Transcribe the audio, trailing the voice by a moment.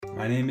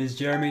My name is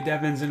Jeremy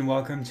Devins, and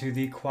welcome to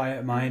the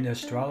Quiet Mind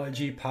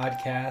Astrology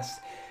Podcast.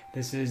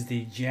 This is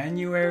the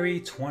January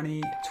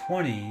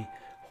 2020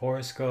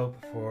 horoscope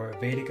for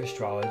Vedic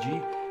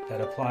astrology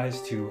that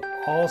applies to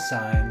all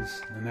signs,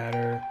 no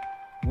matter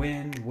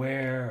when,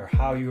 where, or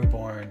how you were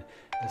born.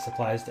 This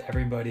applies to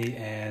everybody,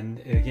 and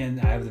again,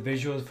 I have the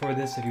visuals for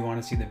this. If you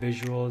want to see the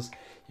visuals,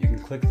 you can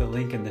click the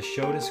link in the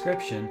show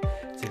description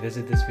to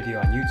visit this video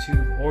on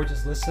YouTube, or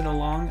just listen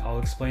along. I'll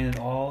explain it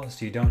all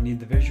so you don't need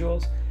the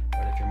visuals.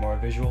 But if you're more a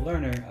visual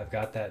learner, I've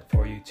got that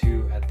for you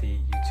too at the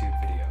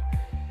YouTube video.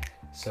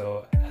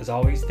 So as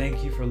always,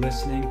 thank you for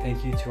listening.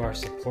 Thank you to our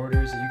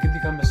supporters. You can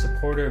become a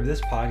supporter of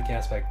this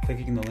podcast by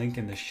clicking the link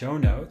in the show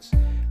notes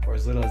for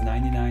as little as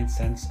 99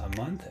 cents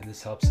a month. And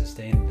this helps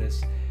sustain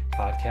this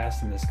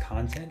podcast and this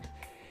content.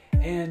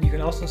 And you can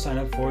also sign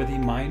up for the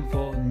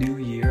Mindful New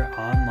Year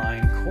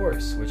online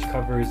course, which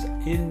covers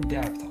in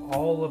depth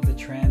all of the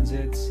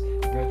transits,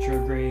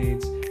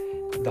 retrogrades,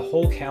 the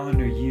whole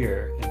calendar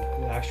year,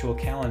 and the actual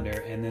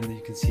calendar, and then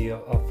you can see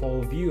a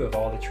full view of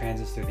all the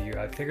transits through the year.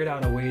 I figured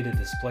out a way to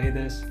display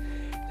this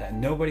that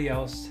nobody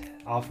else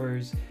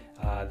offers,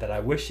 that I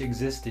wish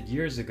existed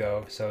years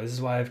ago. So this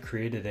is why I've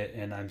created it,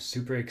 and I'm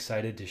super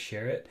excited to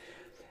share it,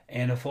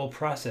 and a full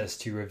process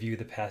to review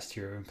the past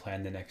year and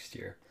plan the next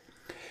year.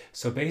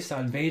 So based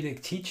on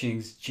Vedic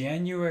teachings,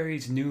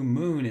 January's new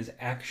moon is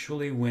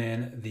actually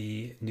when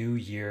the new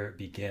year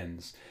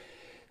begins.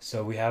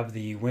 So we have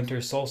the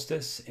winter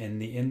solstice in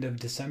the end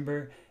of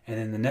December, and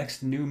then the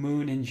next new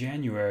moon in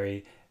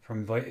January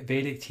from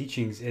Vedic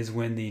teachings is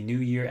when the new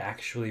year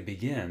actually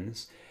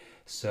begins.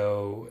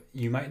 So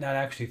you might not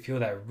actually feel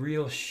that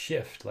real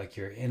shift, like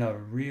you're in a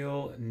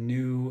real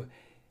new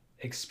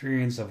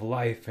experience of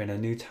life and a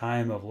new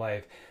time of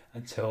life,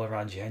 until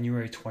around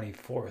January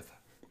 24th.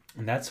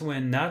 And that's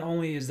when not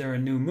only is there a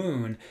new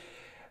moon,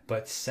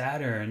 but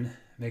Saturn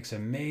makes a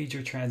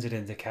major transit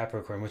into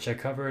Capricorn, which I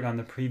covered on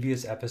the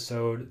previous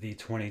episode, the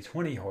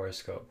 2020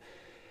 horoscope.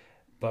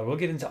 But we'll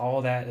get into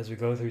all that as we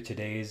go through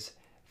today's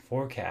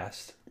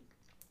forecast,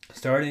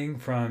 starting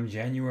from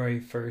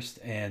January 1st.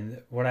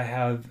 And what I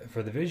have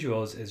for the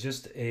visuals is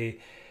just a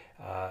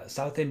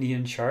South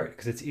Indian chart,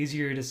 because it's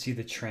easier to see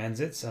the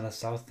transits on a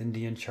South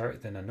Indian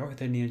chart than a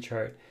North Indian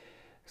chart.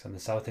 So on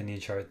the South Indian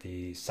chart,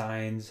 the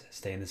signs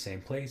stay in the same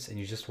place, and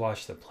you just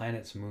watch the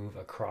planets move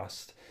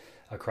across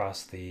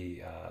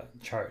the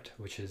chart,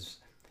 which is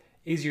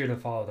easier to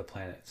follow the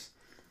planets.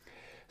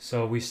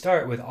 So we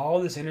start with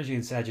all this energy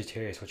in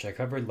Sagittarius, which I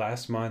covered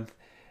last month,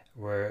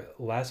 where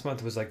last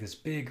month was like this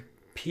big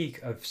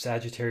peak of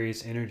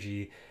Sagittarius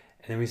energy,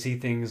 and then we see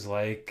things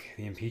like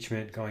the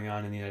impeachment going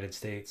on in the United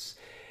States.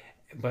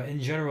 But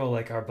in general,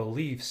 like, our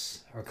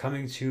beliefs are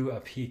coming to a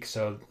peak.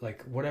 So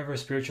like whatever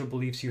spiritual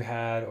beliefs you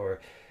had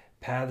or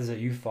paths that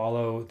you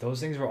follow,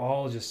 those things were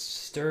all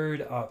just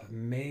stirred up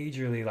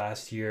majorly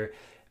last year.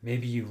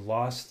 Maybe you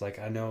lost, like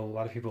I know a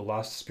lot of people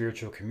lost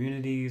spiritual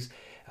communities,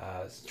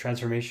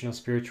 transformational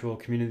spiritual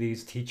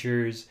communities,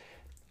 teachers.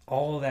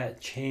 All of that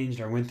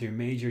changed or went through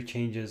major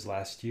changes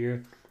last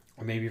year.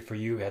 Or maybe for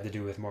you, it had to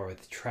do with more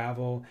with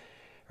travel.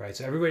 Right,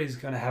 so everybody's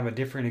going to have a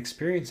different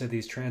experience of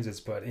these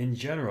transits, but in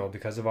general,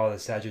 because of all the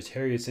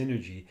Sagittarius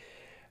energy,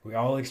 we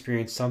all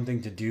experience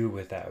something to do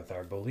with that, with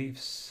our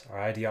beliefs, our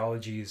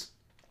ideologies,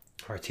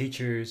 our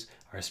teachers,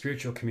 our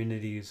spiritual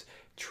communities,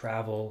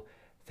 travel,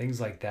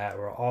 things like that.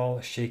 We're all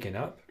shaken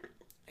up,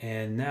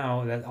 and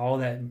now that all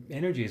that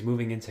energy is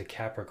moving into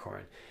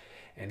Capricorn,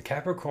 and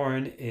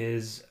Capricorn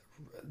is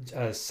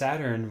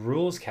Saturn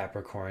rules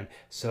Capricorn,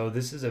 so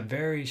this is a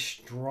very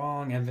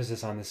strong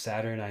emphasis on the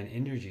Saturnine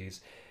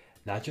energies.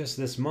 Not just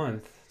this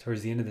month,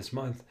 towards the end of this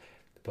month,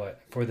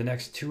 but for the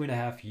next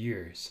 2.5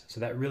 years. So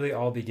that really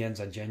all begins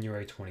on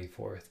January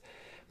 24th.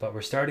 But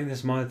we're starting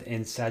this month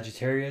in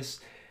Sagittarius,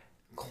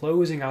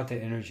 closing out the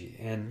energy.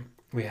 And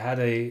we had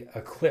a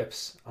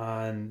eclipse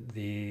on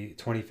the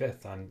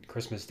 25th, on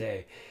Christmas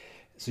Day.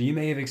 So you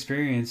may have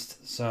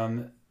experienced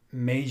some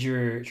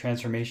major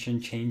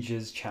transformation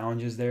changes,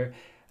 challenges there.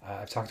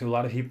 I've talked to a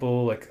lot of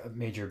people, like a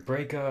major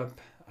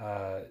breakup,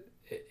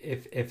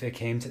 if it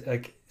came to,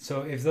 like,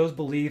 so if those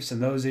beliefs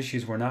and those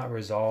issues were not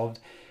resolved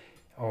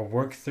or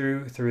worked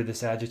through the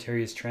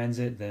Sagittarius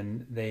transit,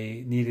 then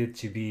they needed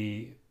to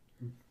be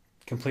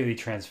completely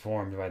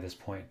transformed by this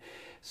point.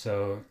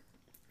 So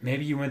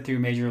maybe you went through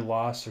major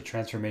loss or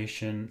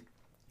transformation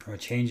or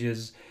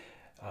changes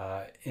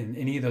in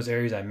any of those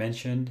areas I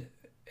mentioned.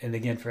 And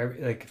again,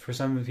 for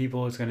some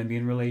people, it's going to be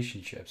in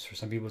relationships. For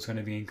some people, it's going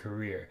to be in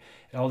career.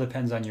 It all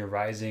depends on your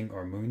rising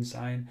or moon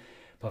sign.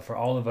 But for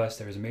all of us,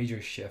 there was a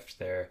major shift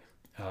there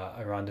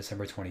around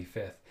December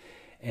 25th.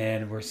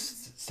 And we're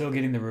still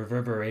getting the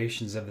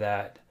reverberations of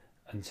that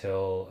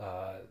until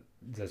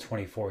the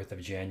 24th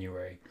of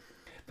January.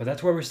 But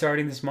that's where we're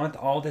starting this month.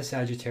 All the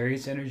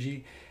Sagittarius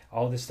energy,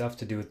 all this stuff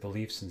to do with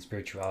beliefs and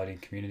spirituality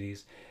and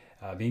communities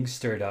being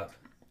stirred up.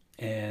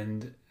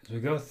 And as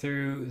we go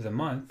through the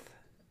month,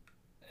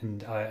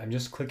 and I'm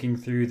just clicking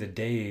through the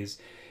days,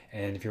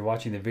 and if you're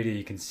watching the video,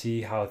 you can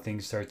see how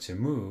things start to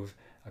move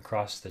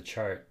across the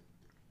chart.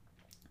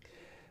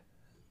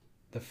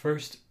 The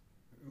first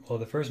well,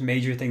 the first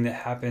major thing that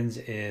happens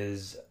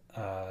is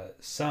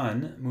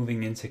Sun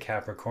moving into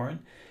Capricorn,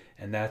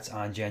 and that's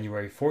on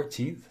January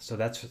 14th. So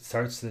that's what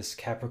starts this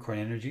Capricorn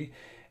energy.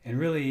 And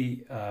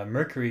really,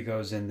 Mercury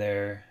goes in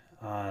there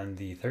on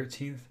the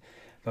 13th.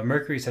 But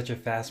Mercury is such a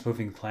fast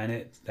moving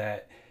planet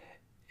that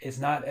it's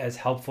not as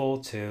helpful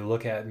to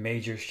look at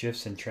major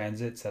shifts and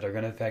transits that are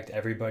going to affect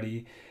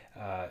everybody,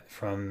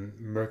 from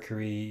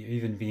Mercury,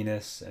 even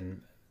Venus,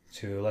 and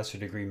to a lesser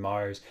degree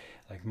Mars.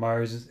 Like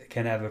Mars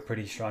can have a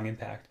pretty strong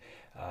impact.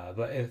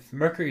 But if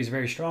Mercury is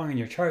very strong in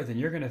your chart, then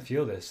you're going to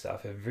feel this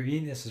stuff. If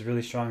Venus is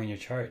really strong in your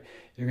chart,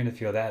 you're going to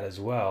feel that as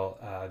well.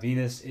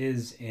 Venus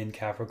is in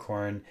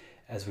Capricorn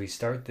as we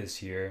start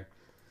this year.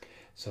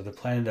 So the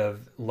planet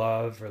of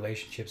love,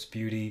 relationships,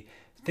 beauty,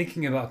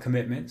 thinking about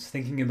commitments,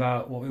 thinking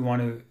about what we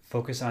want to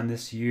focus on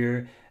this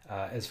year,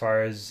 as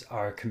far as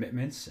our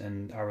commitments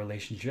and our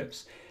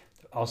relationships,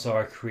 also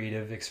our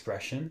creative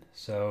expression.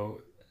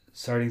 So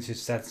starting to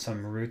set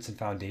some roots and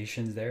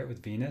foundations there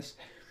with Venus.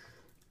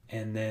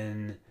 And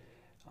then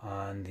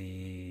on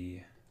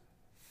the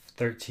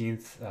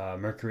 13th,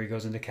 Mercury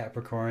goes into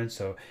Capricorn.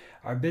 So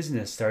our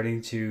business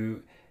starting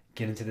to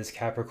get into this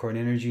Capricorn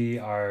energy,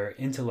 our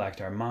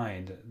intellect, our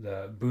mind,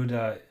 the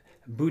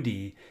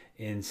Buddhi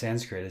in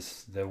Sanskrit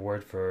is the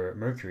word for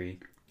Mercury.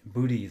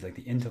 Buddhi is like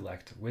the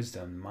intellect,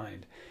 wisdom,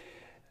 mind.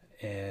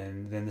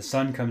 And then the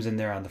sun comes in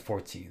there on the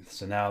 14th.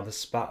 So now the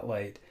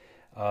spotlight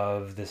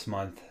of this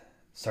month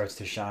starts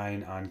to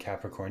shine on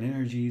Capricorn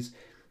energies.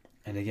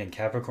 And again,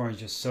 Capricorn is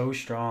just so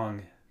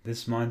strong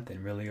this month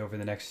and really over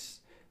the next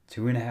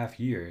 2.5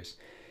 years.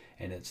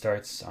 And it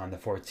starts on the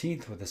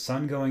 14th with the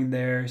sun going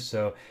there.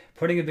 So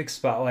putting a big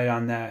spotlight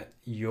on that,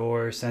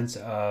 your sense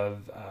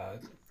of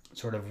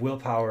sort of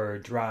willpower,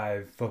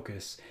 drive,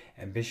 focus,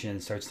 ambition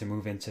starts to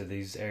move into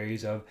these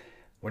areas of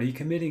what are you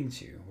committing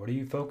to? What are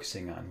you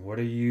focusing on? What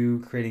are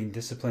you creating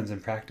disciplines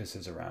and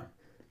practices around?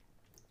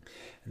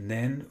 And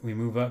then we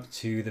move up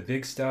to the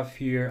big stuff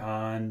here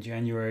on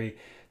January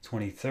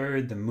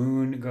 23rd. The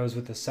moon goes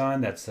with the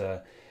sun. That's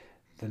the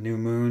new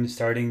moon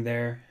starting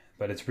there.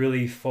 But it's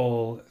really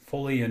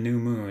fully a new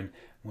moon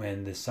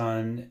when the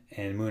sun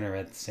and moon are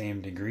at the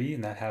same degree.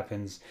 And that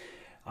happens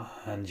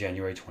on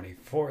January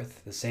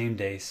 24th, the same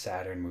day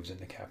Saturn moves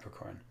into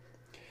Capricorn.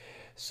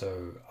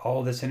 So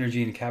all this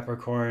energy in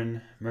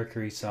Capricorn,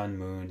 Mercury, Sun,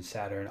 Moon,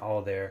 Saturn,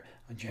 all there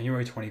on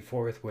January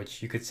 24th,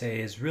 which you could say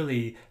is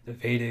really the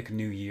Vedic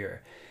New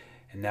Year.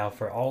 And now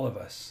for all of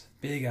us,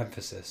 big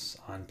emphasis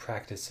on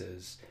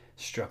practices,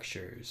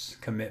 structures,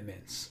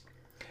 commitments.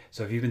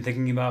 So if you've been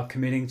thinking about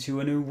committing to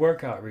a new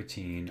workout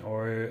routine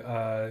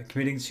or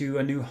committing to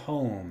a new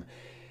home,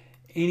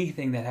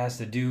 anything that has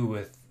to do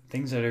with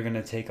things that are going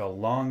to take a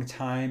long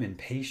time and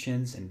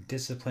patience and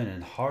discipline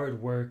and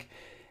hard work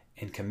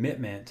and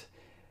commitment,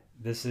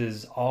 this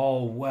is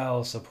all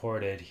well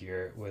supported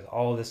here with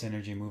all this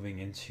energy moving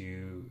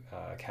into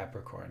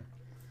Capricorn.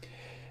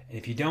 And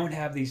if you don't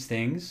have these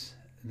things,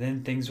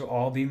 then things will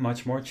all be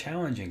much more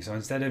challenging. So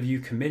instead of you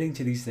committing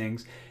to these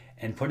things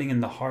and putting in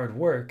the hard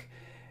work,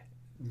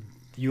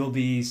 you'll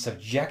be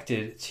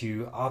subjected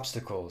to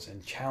obstacles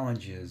and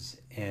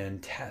challenges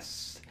and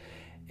tests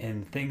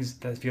and things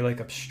that feel like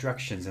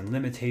obstructions and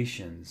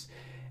limitations.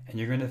 And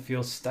you're going to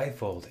feel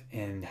stifled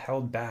and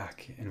held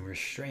back and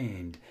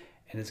restrained.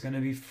 And it's going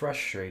to be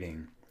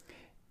frustrating.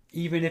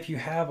 Even if you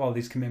have all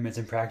these commitments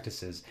and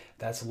practices,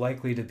 that's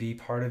likely to be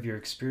part of your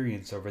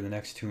experience over the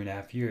next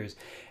 2.5 years.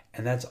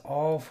 And that's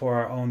all for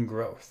our own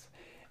growth.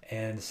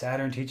 And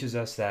Saturn teaches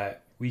us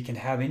that we can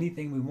have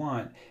anything we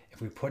want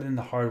if we put in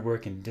the hard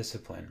work and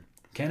discipline.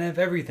 Can't have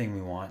everything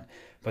we want,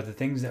 but the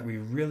things that we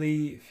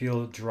really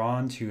feel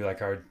drawn to,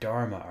 like our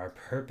dharma, our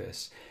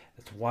purpose,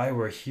 that's why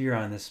we're here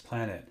on this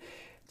planet,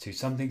 to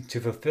something, to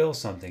fulfill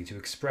something, to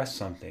express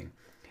something.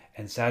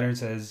 And Saturn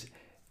says,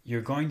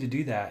 you're going to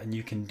do that and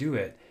you can do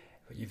it,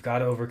 but you've got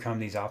to overcome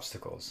these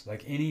obstacles.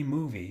 Like any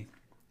movie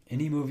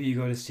you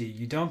go to see,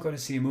 you don't go to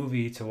see a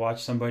movie to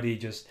watch somebody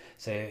just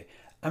say,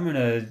 I'm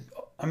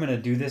gonna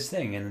do this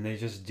thing, and then they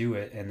just do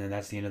it, and then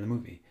that's the end of the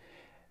movie.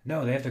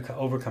 No, they have to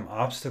overcome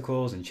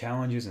obstacles and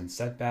challenges and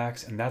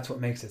setbacks, and that's what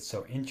makes it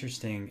so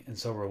interesting and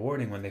so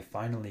rewarding when they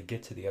finally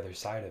get to the other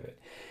side of it.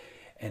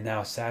 And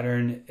now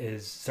Saturn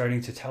is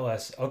starting to tell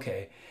us,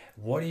 okay,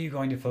 what are you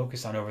going to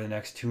focus on over the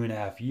next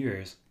 2.5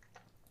 years?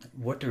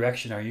 What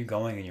direction are you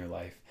going in your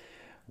life?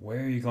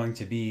 Where are you going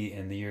to be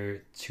in the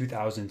year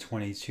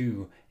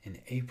 2022 in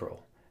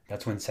April?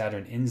 That's when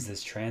Saturn ends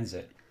this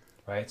transit,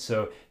 right?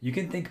 So you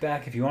can think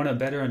back, if you want to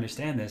better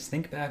understand this,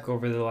 think back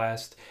over the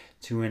last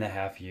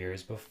 2.5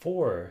 years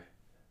before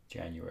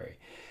January.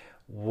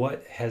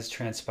 What has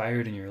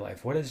transpired in your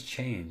life? What has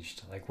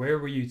changed? Like, where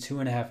were you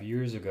 2.5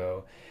 years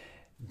ago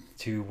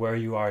to where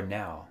you are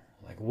now?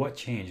 Like, what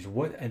changed?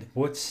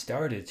 What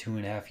started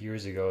 2.5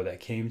 years ago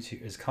that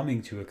is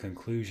coming to a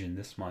conclusion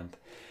this month,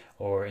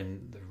 or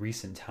in the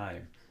recent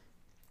time,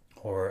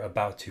 or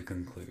about to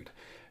conclude,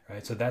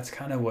 right? So that's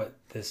kind of what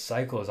this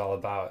cycle is all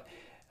about.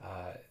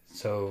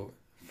 So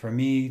for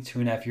me,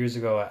 2.5 years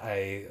ago,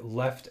 I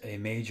left a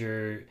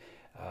major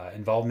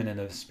involvement in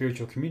a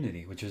spiritual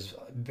community, which is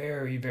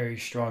very, very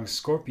strong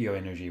Scorpio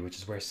energy, which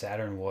is where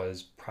Saturn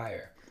was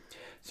prior.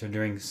 So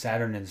during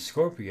Saturn in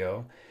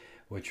Scorpio,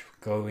 which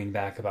going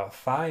back about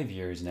 5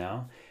 years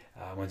now,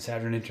 when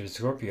Saturn entered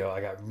Scorpio,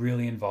 I got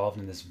really involved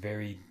in this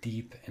very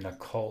deep and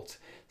occult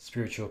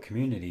spiritual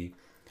community.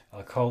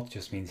 Occult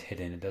just means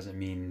hidden. It doesn't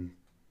mean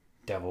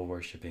devil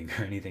worshipping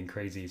or anything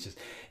crazy.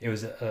 It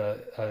was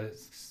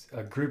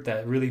a group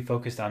that really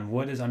focused on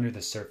what is under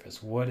the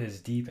surface, what is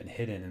deep and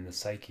hidden in the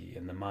psyche,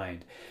 in the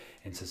mind,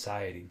 in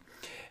society.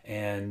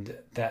 And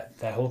that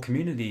whole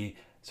community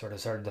sort of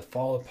started to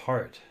fall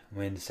apart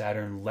when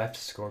Saturn left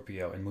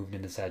Scorpio and moved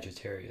into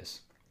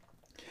Sagittarius.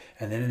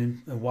 And then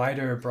in the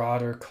wider,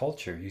 broader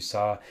culture, you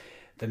saw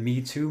the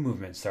Me Too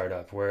movement start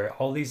up, where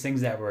all these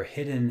things that were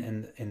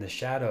hidden in the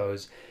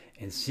shadows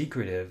and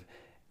secretive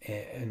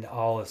and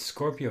all of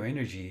Scorpio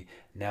energy,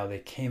 now they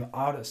came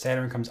out of,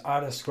 Saturn comes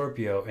out of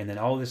Scorpio, and then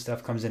all this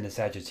stuff comes into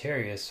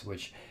Sagittarius,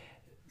 which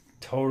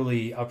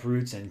totally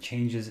uproots and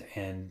changes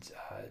and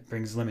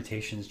brings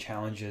limitations,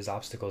 challenges,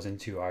 obstacles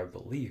into our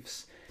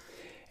beliefs.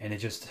 And it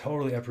just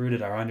totally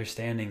uprooted our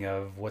understanding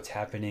of what's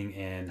happening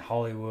in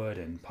Hollywood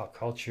and pop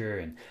culture,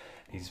 and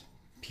these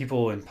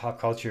people in pop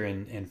culture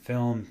and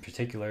film in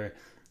particular,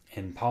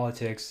 in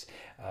politics.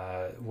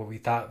 What we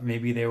thought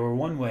maybe they were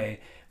one way,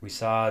 we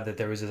saw that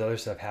there was this other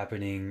stuff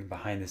happening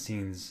behind the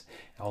scenes,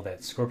 all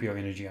that Scorpio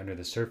energy under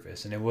the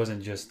surface. And it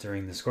wasn't just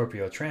during the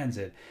Scorpio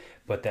transit,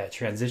 but that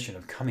transition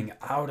of coming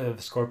out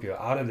of Scorpio,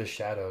 out of the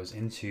shadows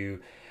into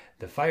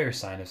the fire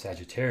sign of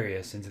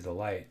Sagittarius, into the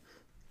light.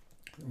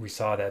 We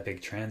saw that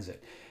big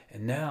transit.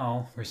 And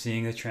now we're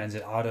seeing the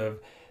transit out of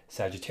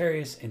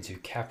Sagittarius into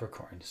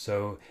Capricorn.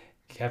 So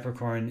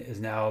Capricorn is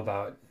now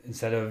about,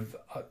 instead of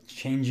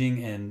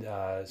changing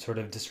and sort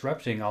of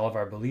disrupting all of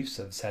our beliefs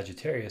of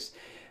Sagittarius,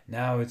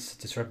 now it's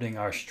disrupting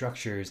our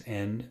structures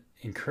and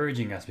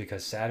encouraging us,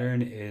 because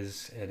Saturn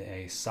is in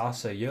a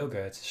Sasa Yoga.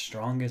 It's the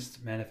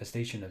strongest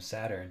manifestation of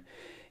Saturn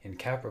in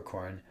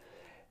Capricorn.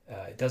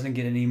 It doesn't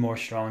get any more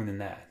strong than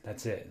that.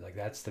 That's it. Like,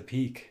 that's the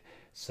peak.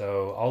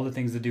 So all the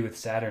things to do with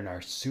Saturn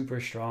are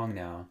super strong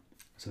now.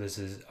 So this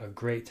is a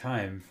great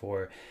time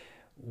for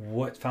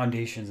what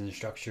foundations and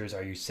structures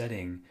are you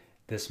setting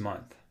this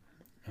month,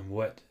 and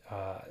what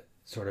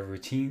sort of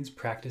routines,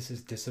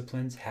 practices,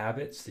 disciplines,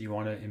 habits that you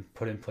want to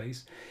put in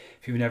place.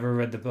 If you've never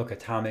read the book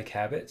Atomic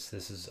Habits,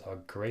 this is a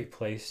great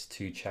place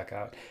to check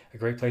out, a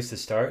great place to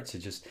start to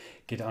just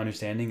get an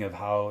understanding of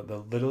how the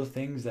little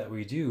things that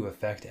we do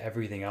affect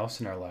everything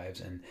else in our lives.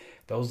 And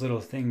those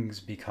little things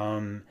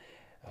become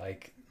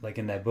like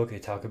in that book, they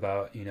talk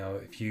about,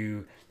 if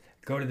you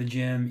go to the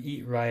gym,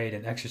 eat right,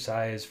 and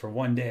exercise for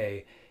one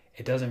day,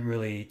 it doesn't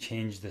really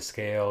change the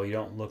scale. You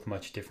don't look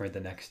much different the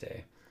next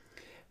day.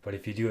 But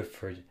if you do it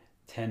for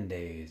 10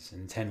 days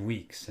and 10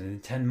 weeks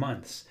and 10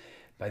 months,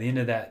 by the end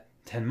of that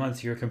 10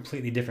 months, you're a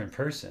completely different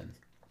person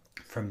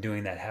from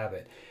doing that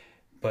habit.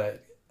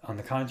 But on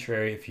the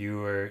contrary, if you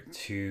were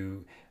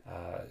to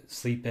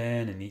sleep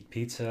in and eat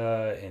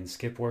pizza and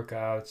skip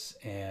workouts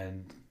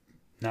and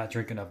not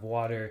drink enough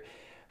water,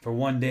 for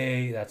one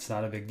day, that's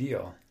not a big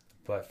deal.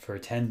 But for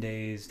 10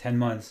 days, 10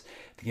 months,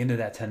 at the end of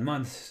that 10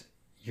 months,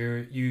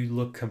 you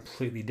look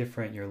completely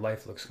different. Your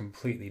life looks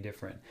completely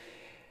different.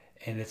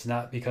 And it's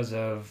not because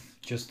of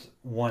just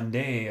one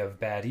day of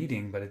bad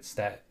eating, but it's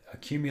that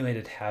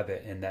accumulated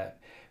habit and that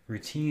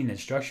routine and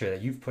structure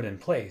that you've put in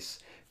place,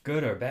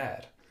 good or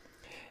bad.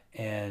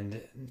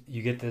 And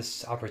you get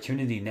this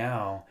opportunity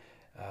now.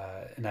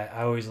 And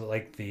I always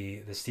like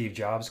the Steve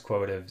Jobs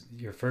quote of,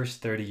 your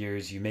first 30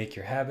 years, you make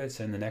your habits,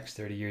 and the next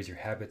 30 years, your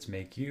habits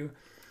make you,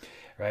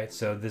 right?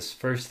 So this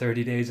first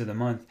 30 days of the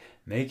month,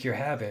 make your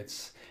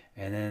habits,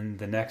 and then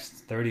the next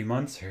 30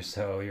 months or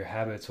so, your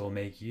habits will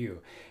make you.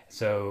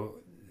 So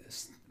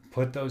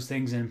put those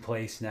things in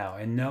place now,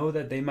 and know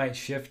that they might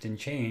shift and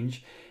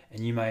change,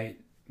 and you might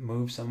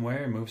move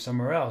somewhere and move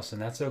somewhere else, and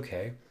that's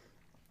okay.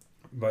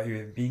 But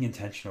you're being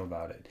intentional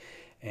about it.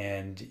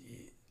 And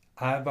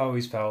I've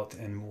always felt,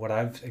 and what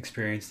I've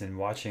experienced in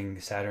watching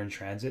Saturn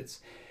transits,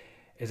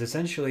 is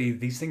essentially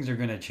these things are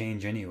going to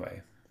change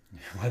anyway,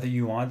 whether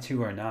you want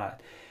to or not.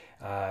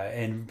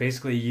 And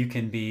basically you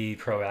can be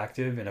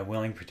proactive and a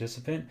willing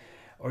participant,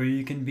 or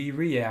you can be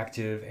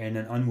reactive and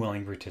an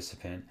unwilling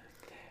participant,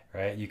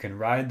 right? You can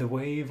ride the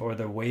wave, or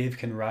the wave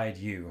can ride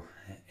you.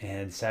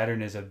 And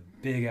Saturn is a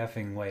big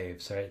effing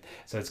wave, right?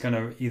 So it's going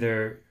to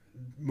either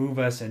move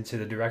us into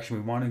the direction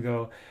we want to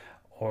go,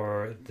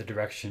 or the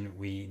direction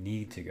we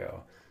need to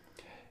go.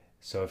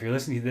 So if you're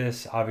listening to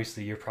this,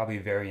 obviously you're probably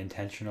very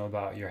intentional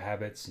about your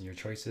habits and your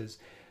choices.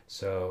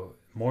 So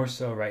more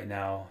so right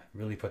now,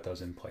 really put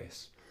those in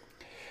place.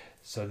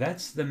 So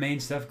that's the main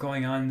stuff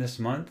going on this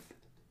month.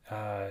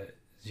 As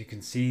you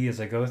can see,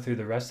 as I go through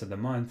the rest of the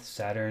month,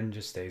 Saturn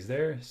just stays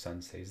there,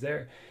 Sun stays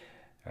there.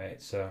 All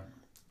right, so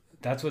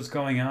that's what's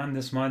going on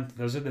this month.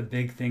 Those are the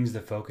big things to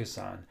focus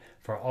on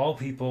for all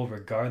people,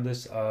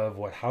 regardless of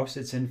what house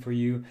it's in for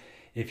you.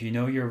 If you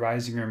know your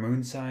rising or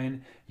moon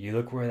sign, you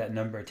look where that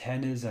number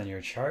 10 is on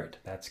your chart.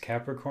 That's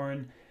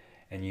Capricorn.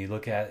 and you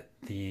look at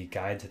the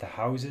guide to the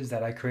houses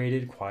that I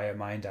created,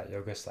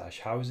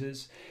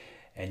 quietmind.yoga/houses,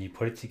 and you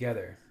put it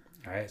together.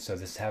 All right, so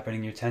this is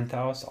happening in your 10th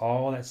house,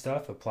 all that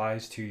stuff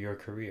applies to your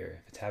career.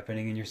 If it's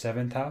happening in your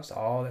 7th house,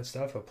 all that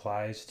stuff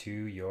applies to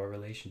your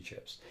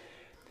relationships.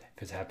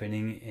 If it's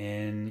happening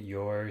in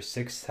your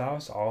 6th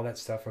house, all that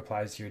stuff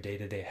applies to your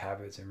day-to-day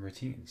habits and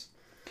routines.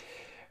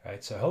 All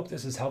right, so I hope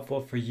this is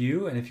helpful for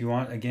you. And if you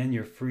want, again,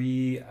 your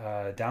free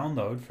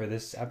download for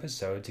this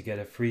episode to get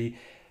a free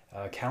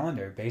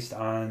calendar based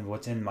on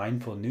what's in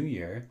Mindful New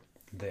Year,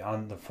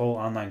 the full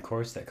online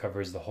course that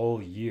covers the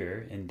whole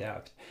year in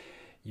depth,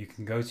 you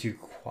can go to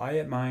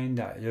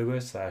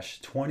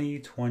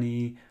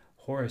quietmind.yoga/2020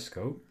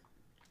 horoscope.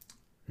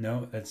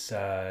 No, that's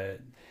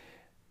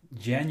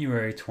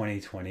January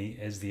 2020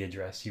 is the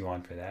address you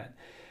want for that.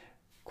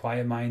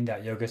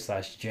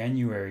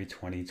 quietmind.yoga/January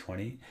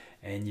 2020,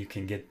 and you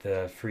can get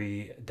the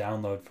free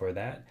download for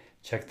that.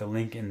 Check the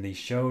link in the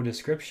show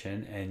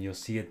description and you'll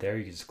see it there.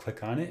 You can just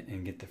click on it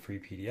and get the free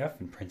PDF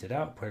and print it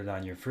out, put it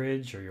on your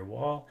fridge or your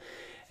wall,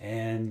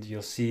 and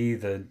you'll see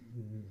the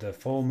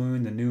full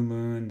moon, the new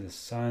moon, the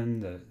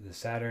sun, the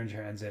Saturn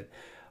transit,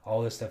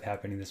 all this stuff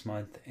happening this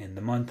month. And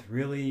the month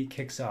really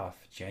kicks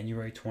off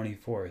January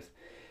 24th.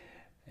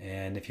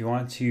 And if you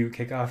want to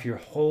kick off your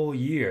whole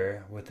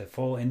year with a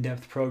full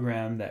in-depth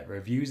program that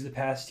reviews the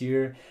past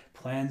year,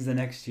 plans the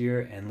next year,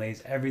 and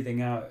lays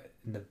everything out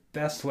in the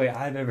best way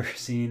I've ever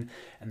seen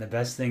and the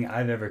best thing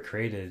I've ever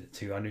created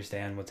to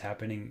understand what's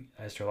happening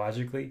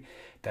astrologically,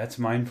 that's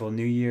Mindful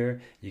New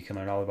Year. You can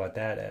learn all about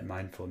that at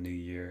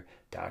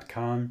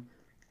mindfulnewyear.com.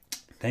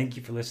 Thank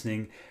you for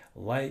listening.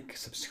 Like,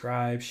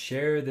 subscribe,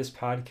 share this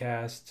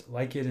podcast,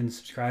 like it and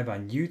subscribe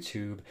on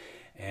YouTube,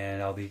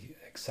 and I'll be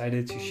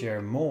excited to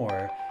share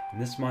more. In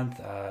this month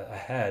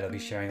ahead, I'll be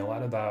sharing a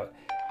lot about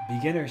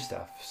beginner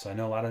stuff. So I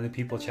know a lot of the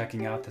people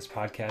checking out this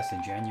podcast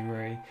in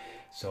January.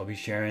 So I'll be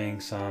sharing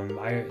some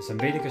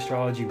Vedic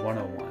Astrology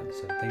 101,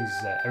 some things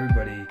that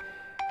everybody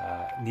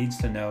needs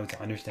to know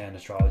to understand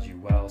astrology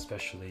well,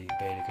 especially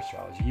Vedic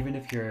astrology. Even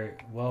if you're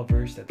well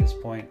versed at this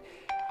point,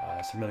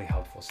 some really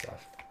helpful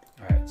stuff.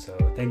 All right, so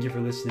thank you for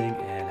listening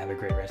and have a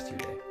great rest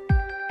of your day.